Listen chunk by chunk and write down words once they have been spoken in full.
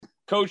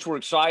Coach, we're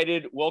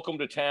excited. Welcome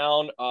to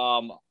town.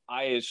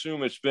 I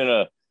assume it's been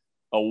a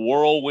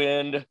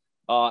whirlwind.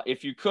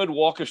 If you could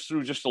walk us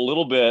through just a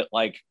little bit,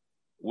 like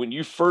when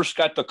you first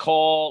got the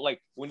call,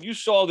 like when you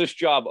saw this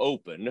job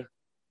open,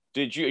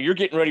 you're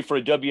getting ready for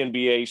a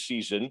WNBA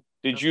season.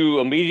 Did you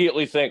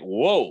immediately think,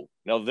 whoa,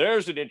 now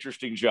there's an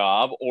interesting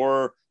job?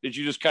 Or did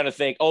you just kind of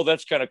think, oh,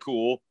 that's kind of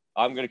cool.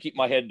 I'm going to keep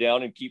my head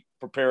down and keep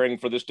preparing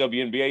for this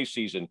WNBA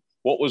season.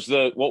 What was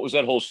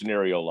that whole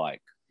scenario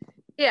like?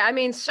 Yeah, I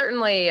mean,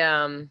 certainly,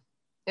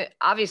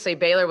 obviously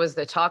Baylor was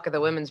the talk of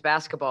the women's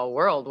basketball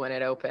world when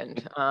it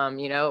opened.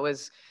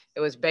 It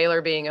was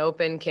Baylor being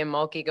open, Kim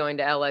Mulkey going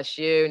to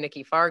LSU,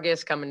 Nikki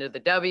Fargas coming to the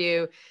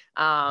W.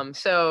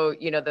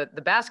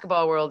 The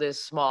basketball world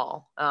is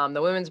small.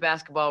 The women's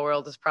basketball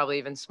world is probably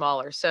even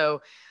smaller.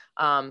 So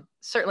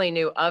certainly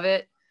knew of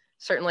it,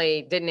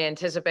 certainly didn't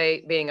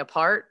anticipate being a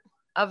part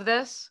of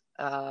this.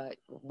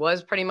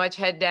 Was pretty much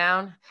head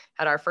down,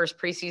 had our first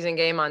preseason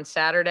game on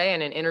Saturday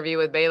and an interview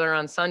with Baylor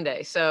on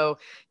Sunday. So,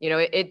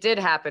 it did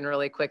happen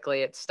really quickly.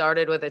 It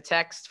started with a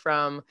text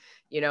from,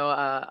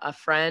 a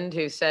friend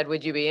who said,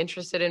 would you be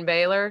interested in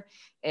Baylor?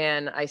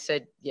 And I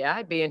said, yeah,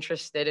 I'd be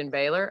interested in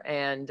Baylor.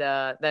 And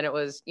then it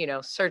was,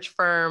 search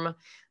firm,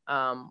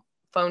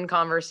 phone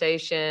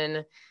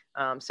conversation.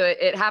 So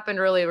it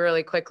happened really,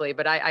 really quickly,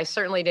 but I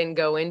certainly didn't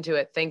go into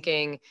it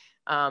thinking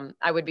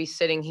I would be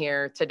sitting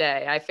here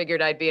today. I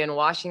figured I'd be in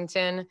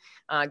Washington,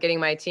 getting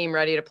my team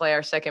ready to play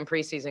our second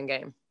preseason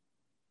game.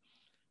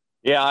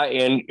 Yeah,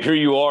 and here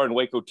you are in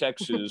Waco,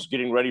 Texas,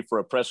 getting ready for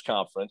a press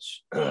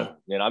conference.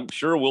 And I'm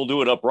sure we'll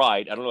do it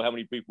upright. I don't know how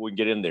many people we can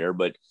get in there,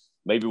 but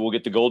maybe we'll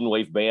get the Golden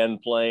Wave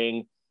Band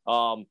playing.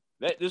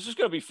 This is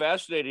going to be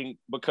fascinating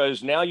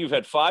because now you've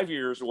had 5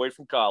 years away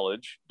from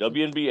college,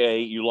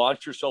 WNBA, you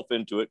launched yourself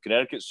into it,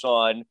 Connecticut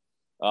Sun,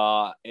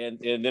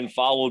 and then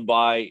followed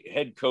by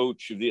head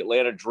coach of the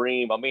Atlanta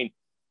Dream. I mean,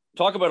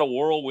 talk about a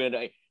whirlwind.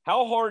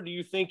 How hard do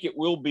you think it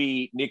will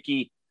be,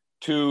 Nicki,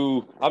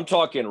 I'm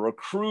talking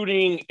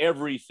recruiting,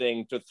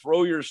 everything, to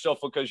throw yourself,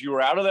 because you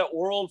were out of that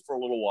world for a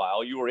little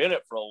while. You were in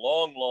it for a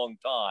long, long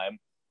time.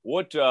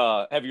 What,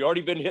 have you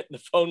already been hitting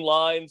the phone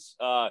lines?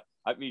 I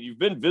mean, you've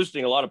been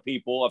visiting a lot of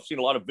people. I've seen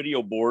a lot of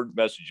video board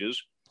messages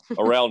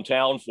around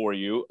town for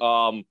you.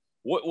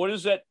 What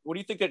is that? What do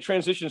you think that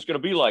transition is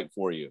going to be like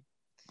for you?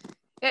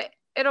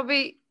 It'll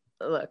be,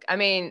 look, I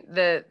mean,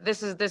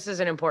 this is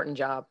an important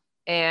job,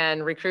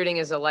 and recruiting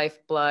is the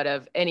lifeblood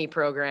of any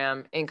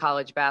program in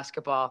college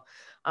basketball.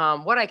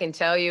 What I can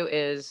tell you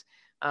is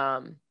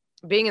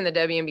being in the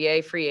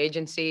WNBA free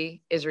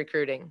agency is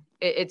recruiting.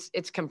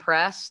 It's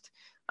compressed,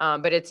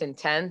 but it's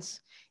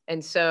intense.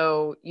 And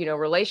so,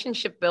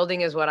 relationship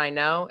building is what I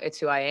know. It's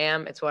who I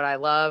am. It's what I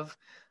love.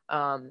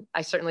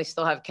 I certainly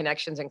still have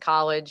connections in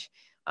college.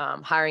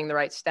 Hiring the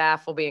right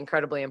staff will be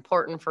incredibly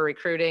important for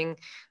recruiting.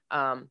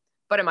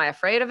 But am I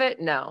afraid of it?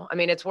 No. I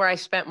mean, it's where I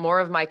spent more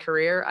of my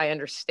career. I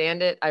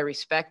understand it. I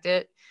respect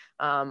it.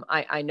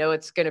 I know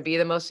it's going to be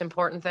the most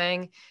important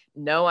thing.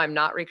 No, I'm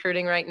not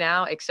recruiting right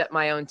now, except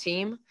my own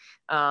team,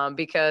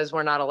 because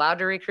we're not allowed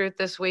to recruit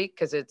this week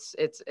because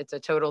it's a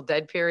total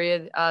dead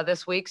period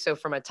this week. So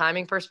from a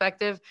timing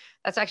perspective,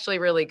 that's actually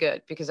really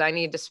good because I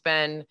need to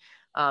spend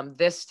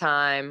this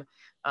time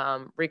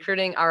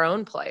recruiting our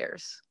own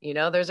players.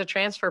 There's a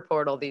transfer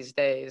portal these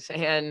days.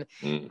 And,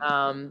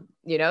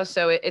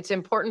 so it's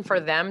important for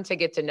them to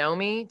get to know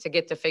me, to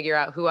get to figure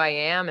out who I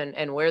am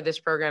and where this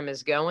program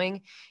is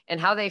going and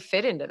how they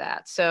fit into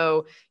that.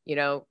 So,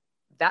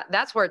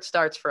 that's where it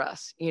starts for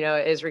us,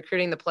 is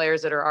recruiting the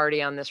players that are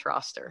already on this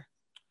roster.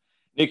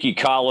 Nicki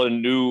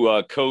Collen,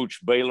 new coach,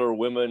 Baylor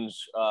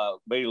women's,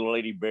 Baylor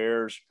Lady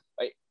Bears.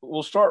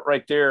 We'll start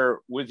right there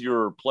with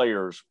your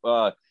players.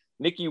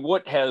 Nicki,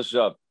 what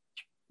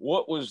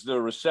was the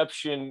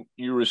reception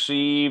you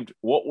received?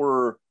 What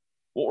were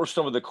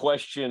some of the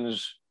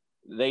questions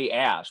they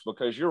asked?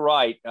 Because you're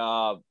right.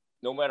 No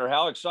matter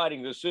how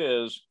exciting this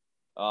is,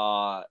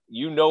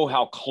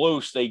 how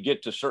close they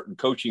get to certain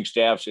coaching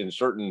staffs and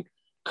certain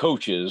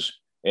coaches.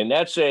 And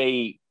that's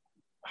I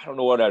don't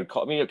know what I'd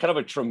call, kind of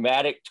a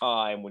traumatic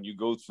time when you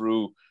go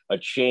through a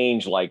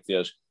change like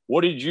this.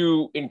 What did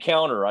you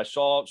encounter? I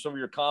saw some of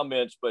your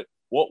comments, but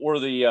what were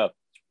your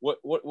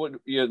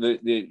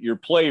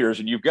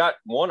players, and you've got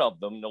one of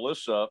them,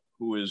 Nalissa,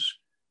 who has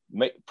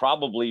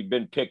probably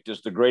been picked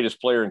as the greatest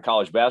player in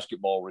college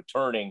basketball,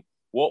 returning.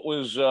 What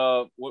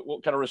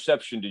kind of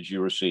reception did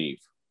you receive?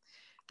 I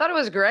thought it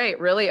was great,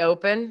 really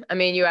open. I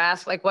mean, you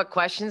ask what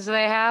questions do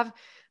they have?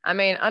 I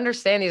mean,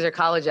 understand these are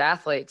college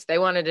athletes. They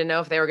wanted to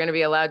know if they were going to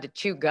be allowed to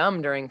chew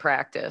gum during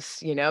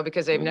practice,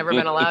 because they've never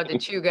been allowed to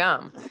chew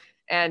gum.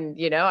 And,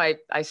 I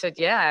said,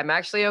 yeah, I'm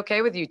actually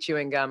okay with you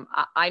chewing gum.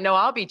 I know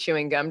I'll be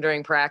chewing gum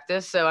during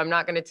practice, so I'm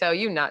not going to tell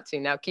you not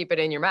to. Now keep it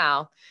in your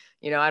mouth.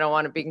 I don't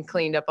want to be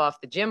cleaned up off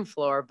the gym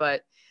floor,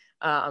 but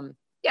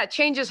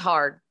change is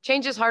hard.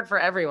 Change is hard for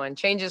everyone.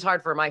 Change is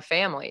hard for my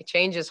family.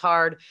 Change is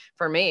hard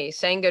for me.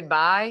 Saying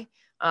goodbye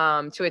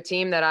to a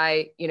team that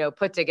I,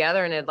 put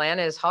together in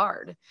Atlanta is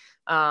hard.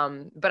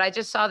 But I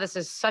just saw this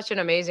as such an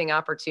amazing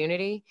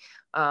opportunity.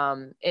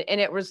 And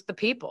it was the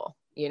people.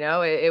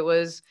 It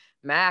was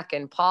Mac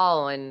and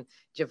Paul and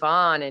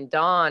Javon and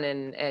Don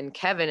and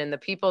Kevin and the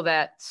people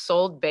that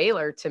sold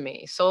Baylor to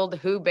me, sold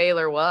who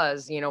Baylor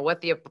was,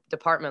 what the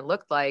department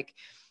looked like.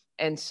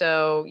 And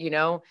so,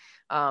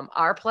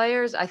 our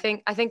players, I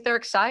think they're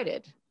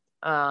excited.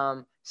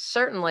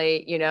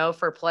 Certainly,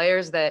 for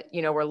players that,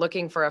 were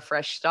looking for a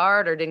fresh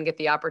start or didn't get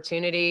the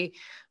opportunity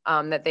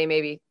that they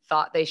maybe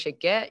thought they should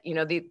get,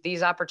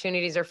 these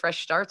opportunities are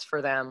fresh starts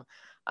for them.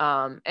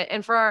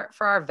 And for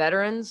our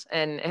veterans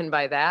and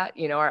by that,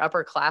 our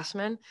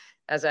upperclassmen,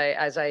 as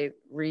I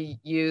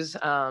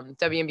reuse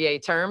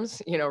WNBA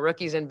terms,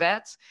 rookies and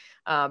vets,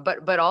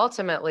 but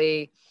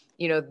ultimately,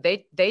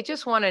 they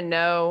just want to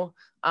know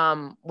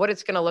what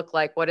it's going to look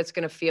like, what it's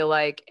going to feel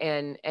like,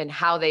 and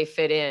how they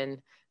fit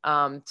in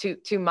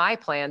to my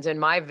plans and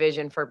my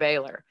vision for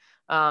Baylor.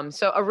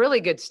 So a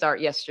really good start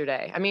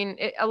yesterday. I mean,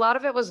 a lot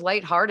of it was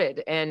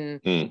lighthearted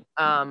and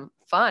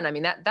fun. I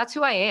mean, that's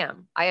who I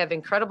am. I have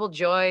incredible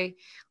joy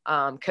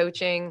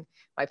coaching.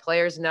 My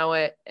players know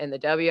it. And the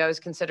W, I was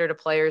considered a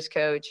player's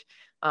coach.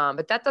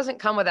 But that doesn't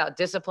come without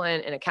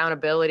discipline and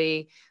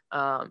accountability.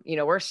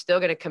 We're still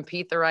going to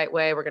compete the right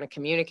way. We're going to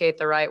communicate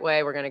the right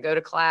way. We're going to go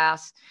to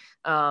class.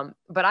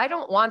 But I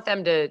don't want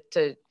them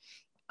to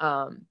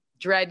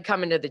dread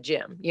coming to the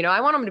gym.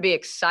 I want them to be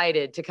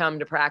excited to come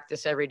to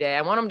practice every day.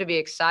 I want them to be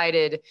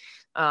excited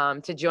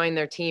to join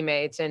their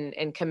teammates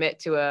and commit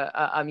to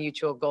a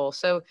mutual goal.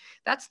 So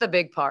that's the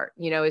big part,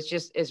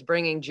 is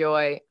bringing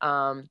joy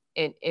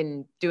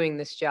in doing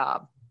this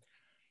job.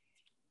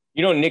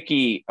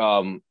 Nicki,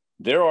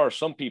 there are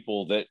some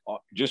people that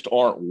just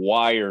aren't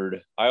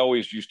wired. I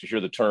always used to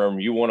hear the term,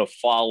 you want to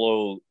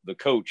follow the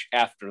coach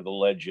after the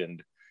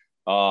legend.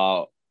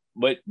 But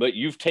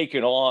you've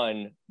taken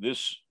on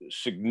this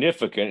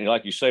significant,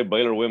 like you say,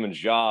 Baylor women's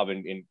job,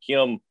 and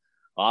Kim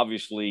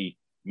obviously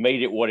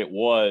made it what it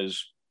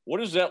was.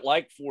 What is that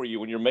like for you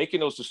when you're making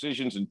those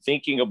decisions and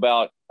thinking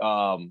about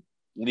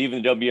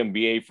leaving the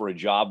WNBA for a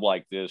job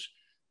like this,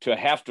 to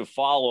have to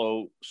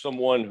follow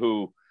someone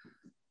who,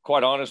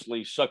 quite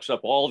honestly, sucks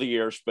up all the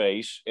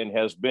airspace and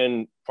has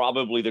been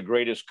probably the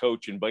greatest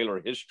coach in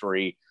Baylor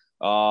history?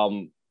 How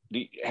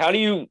do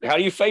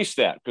you face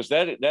that? Because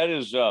that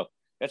is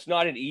that's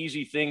not an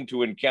easy thing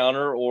to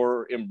encounter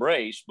or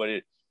embrace, but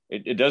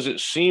it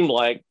doesn't seem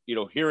like,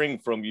 hearing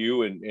from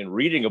you and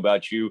reading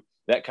about you,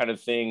 that kind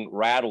of thing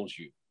rattles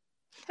you.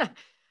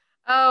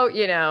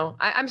 Oh,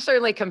 I'm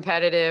certainly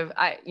competitive.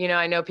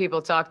 I know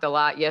people talked a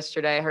lot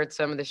yesterday. I heard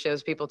some of the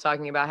shows, people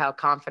talking about how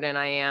confident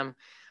I am.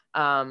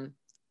 I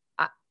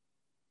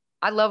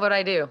love what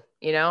I do.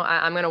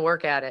 I'm going to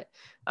work at it.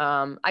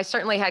 I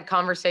certainly had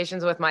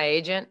conversations with my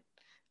agent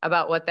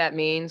about what that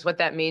means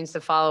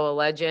to follow a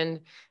legend,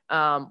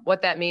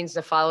 what that means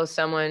to follow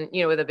someone,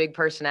 with a big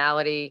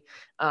personality,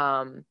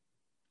 a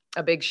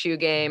big shoe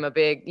game, a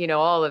big,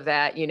 all of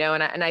that,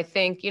 and I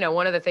think,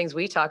 one of the things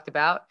we talked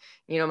about,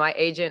 my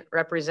agent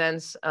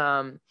represents,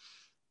 the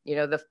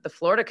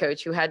Florida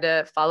coach who had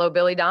to follow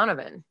Billy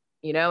Donovan,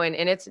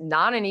 and it's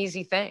not an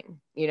easy thing.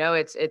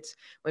 It's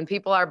when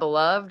people are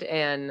beloved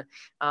and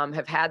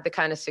have had the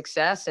kind of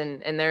success,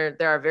 and there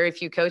are very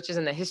few coaches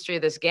in the history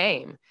of this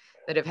game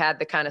that have had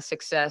the kind of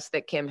success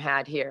that Kim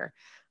had here.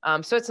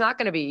 So it's not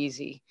going to be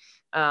easy.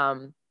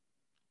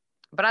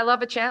 But I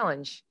love a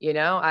challenge,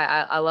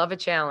 I love a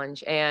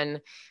challenge.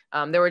 And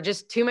there were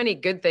just too many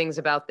good things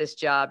about this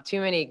job, too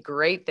many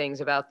great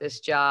things about this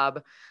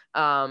job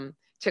to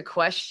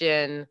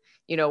question,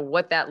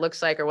 what that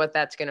looks like or what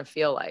that's going to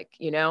feel like.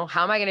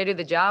 How am I going to do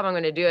the job? I'm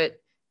going to do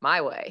it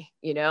my way,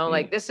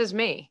 like this is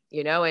me,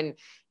 and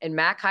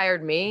Mac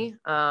hired me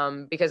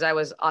because I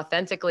was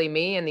authentically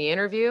me in the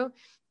interview.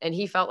 And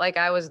he felt like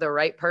I was the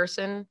right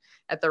person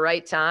at the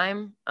right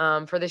time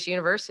for this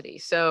university.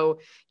 So,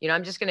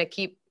 I'm just going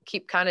to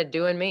keep kind of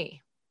doing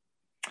me.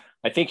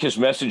 I think his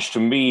message to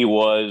me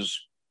was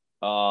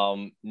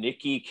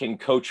Nicki can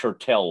coach her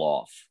tail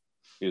off,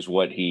 is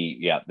what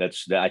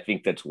I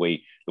think that's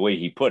the way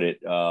he put it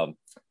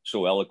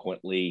so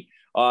eloquently.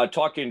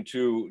 Talking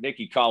to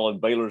Nicki Collen,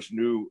 Baylor's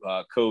new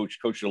coach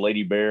of the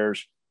Lady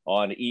Bears,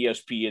 on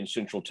ESPN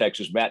Central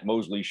Texas, Matt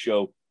Mosley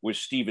Show with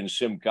Stephen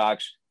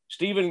Simcox.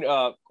 Stephen,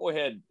 go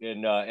ahead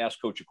and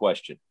ask Coach a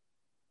question.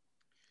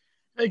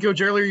 Hey, Coach,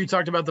 earlier you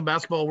talked about the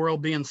basketball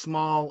world being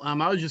small.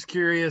 I was just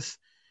curious,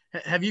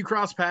 have you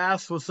crossed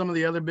paths with some of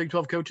the other Big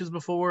 12 coaches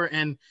before?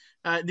 And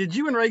did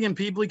you and Reagan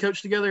Peebley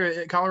coach together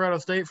at Colorado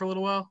State for a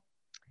little while?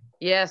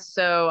 Yes.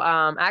 So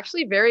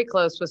actually very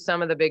close with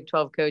some of the Big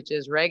 12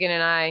 coaches. Reagan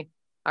and I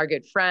are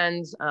good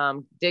friends,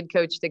 did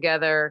coach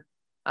together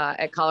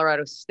at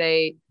Colorado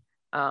State,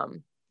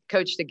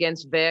 coached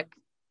against Vic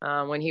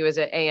when he was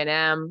at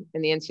A&M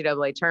in the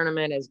NCAA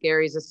tournament as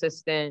Gary's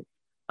assistant.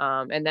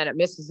 And then at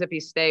Mississippi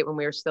State when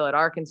we were still at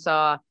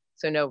Arkansas.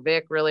 So know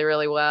Vic really,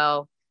 really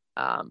well.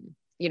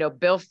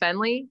 Bill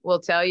Fenley will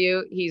tell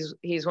you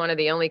he's one of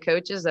the only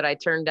coaches that I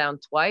turned down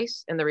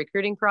twice in the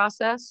recruiting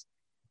process.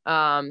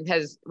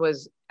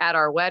 Was at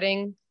our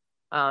wedding,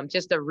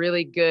 Just a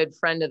really good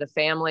friend of the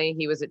family.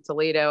 He was at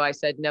Toledo. I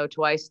said no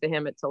twice to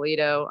him at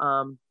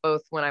Toledo,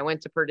 both when I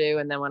went to Purdue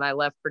and then when I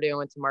left Purdue and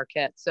went to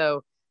Marquette.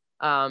 So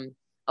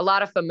a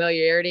lot of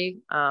familiarity,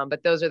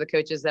 but those are the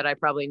coaches that I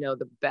probably know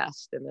the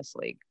best in this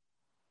league.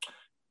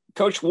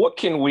 Coach, what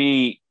can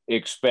we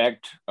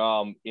expect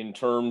in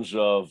terms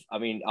of, I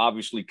mean,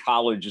 obviously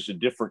college is a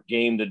different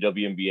game than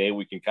WNBA.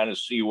 We can kind of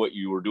see what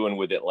you were doing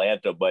with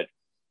Atlanta, but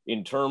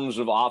in terms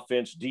of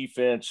offense,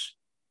 defense,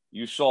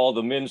 you saw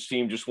the men's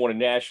team just won a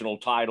national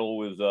title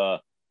with a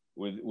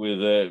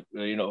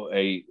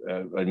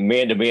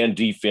man-to-man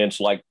defense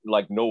like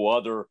no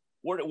other.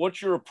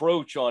 What's your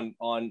approach on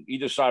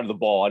either side of the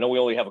ball? I know we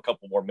only have a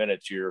couple more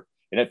minutes here,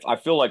 and I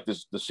feel like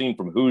the scene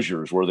from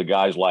Hoosiers where the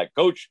guy's like,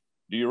 Coach,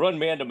 do you run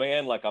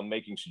man-to-man? Like I'm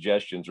making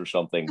suggestions or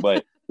something.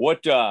 But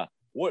what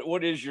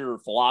is your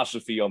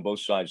philosophy on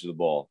both sides of the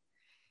ball?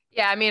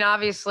 Yeah, I mean,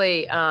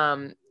 obviously,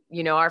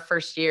 our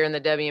first year in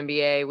the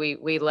WNBA,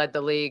 we led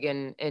the league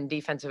in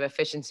defensive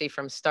efficiency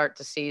from start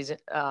to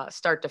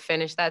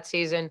finish that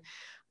season.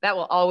 That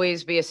will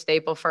always be a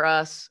staple for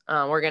us.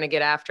 We're going to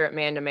get after it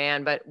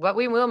man-to-man, but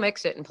we will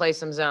mix it and play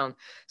some zone.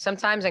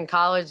 Sometimes in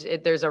college,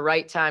 there's a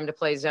right time to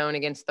play zone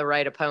against the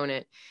right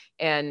opponent,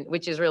 and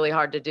which is really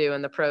hard to do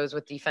in the pros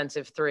with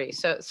defensive three.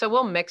 So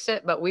we'll mix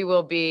it, but we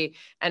will be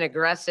an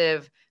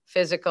aggressive,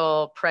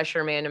 physical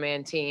pressure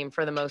man-to-man team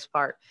for the most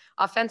part.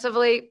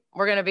 Offensively,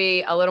 we're going to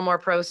be a little more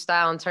pro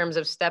style in terms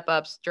of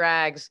step-ups,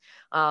 drags,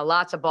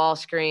 lots of ball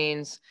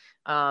screens,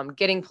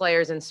 getting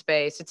players in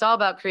space. It's all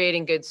about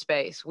creating good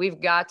space.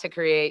 We've got to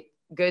create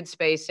good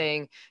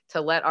spacing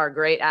to let our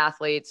great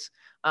athletes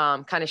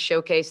kind of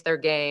showcase their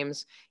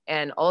games.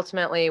 And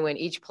ultimately, when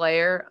each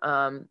player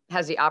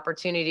has the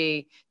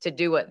opportunity to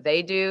do what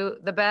they do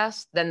the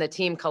best, then the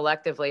team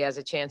collectively has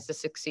a chance to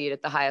succeed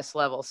at the highest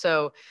level.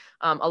 So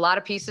a lot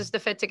of pieces to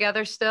fit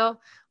together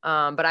still.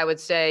 But I would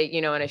say,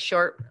 in a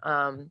short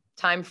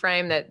time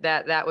frame,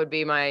 that would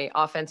be my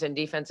offense and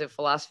defensive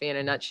philosophy in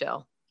a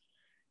nutshell.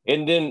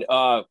 And then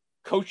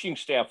coaching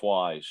staff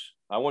wise,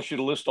 I want you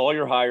to list all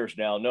your hires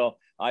now. No,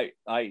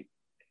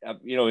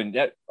 in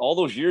that all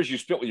those years you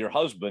spent with your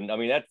husband, I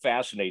mean, that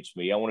fascinates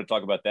me. I want to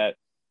talk about that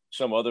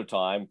some other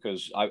time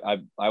because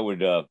I would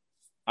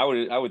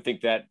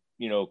think that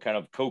kind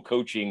of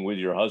co-coaching with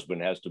your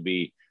husband has to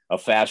be a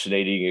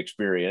fascinating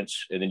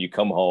experience, and then you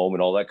come home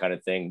and all that kind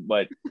of thing.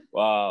 But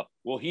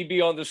will he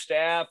be on the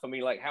staff? I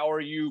mean, like, how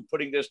are you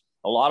putting this?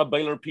 A lot of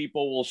Baylor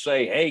people will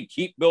say, "Hey,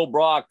 keep Bill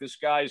Brock. This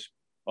guy's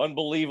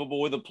unbelievable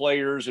with the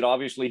players, and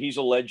obviously he's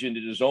a legend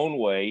in his own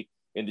way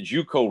in the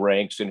JUCO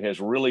ranks and has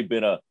really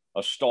been a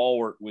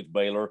stalwart with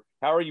Baylor."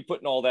 How are you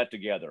putting all that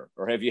together,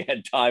 or have you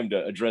had time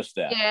to address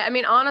that? Yeah, I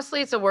mean,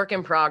 honestly, it's a work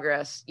in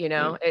progress.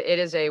 It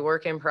is a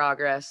work in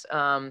progress.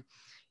 I'm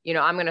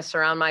going to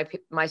surround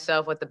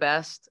myself with the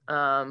best.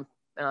 I'm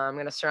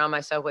going to surround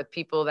myself with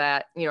people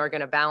that, are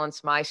going to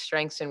balance my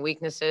strengths and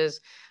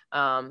weaknesses,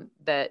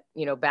 that,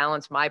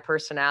 balance my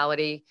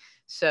personality.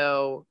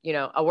 So,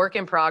 a work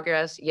in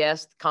progress.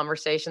 Yes,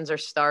 conversations are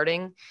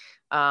starting.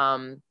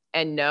 And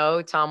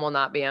no, Tom will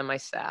not be on my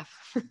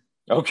staff.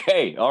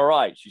 Okay. All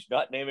right. She's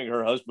not naming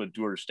her husband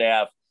to her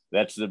staff.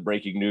 That's the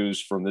breaking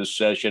news from this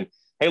session.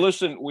 Hey,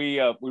 listen, we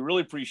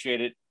really appreciate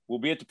it. We'll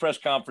be at the press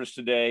conference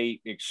today.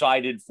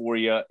 Excited for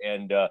you,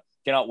 and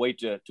cannot wait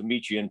to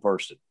meet you in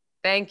person.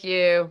 Thank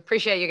you.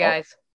 Appreciate you guys.